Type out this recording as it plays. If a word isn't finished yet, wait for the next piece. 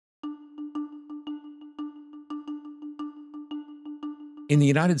In the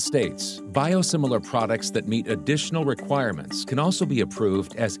United States, biosimilar products that meet additional requirements can also be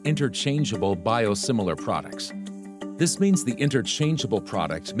approved as interchangeable biosimilar products. This means the interchangeable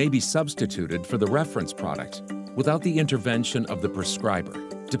product may be substituted for the reference product without the intervention of the prescriber,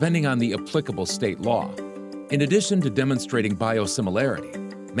 depending on the applicable state law. In addition to demonstrating biosimilarity,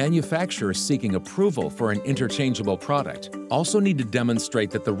 manufacturers seeking approval for an interchangeable product also need to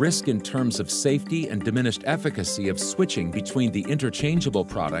demonstrate that the risk in terms of safety and diminished efficacy of switching between the interchangeable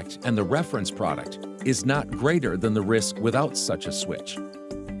product and the reference product is not greater than the risk without such a switch,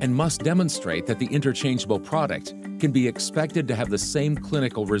 and must demonstrate that the interchangeable product can be expected to have the same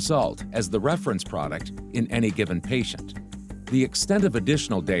clinical result as the reference product in any given patient. The extent of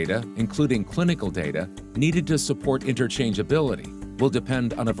additional data, including clinical data, needed to support interchangeability will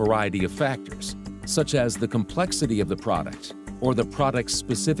depend on a variety of factors, such as the complexity of the product or the product's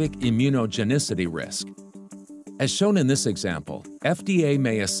specific immunogenicity risk. As shown in this example, FDA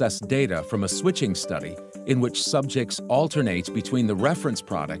may assess data from a switching study in which subjects alternate between the reference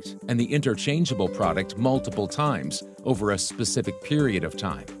product and the interchangeable product multiple times over a specific period of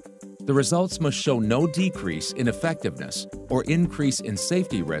time. The results must show no decrease in effectiveness or increase in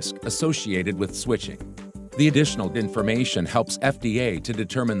safety risk associated with switching. The additional information helps FDA to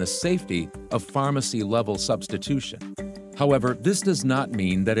determine the safety of pharmacy-level substitution. However, this does not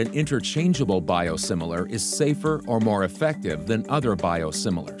mean that an interchangeable biosimilar is safer or more effective than other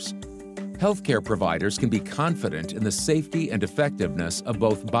biosimilars. Healthcare providers can be confident in the safety and effectiveness of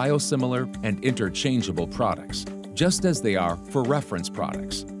both biosimilar and interchangeable products, just as they are for reference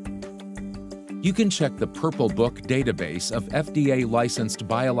products. You can check the Purple Book database of FDA-licensed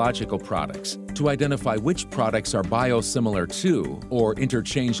biological products to identify which products are biosimilar to or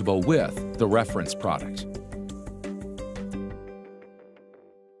interchangeable with the reference product.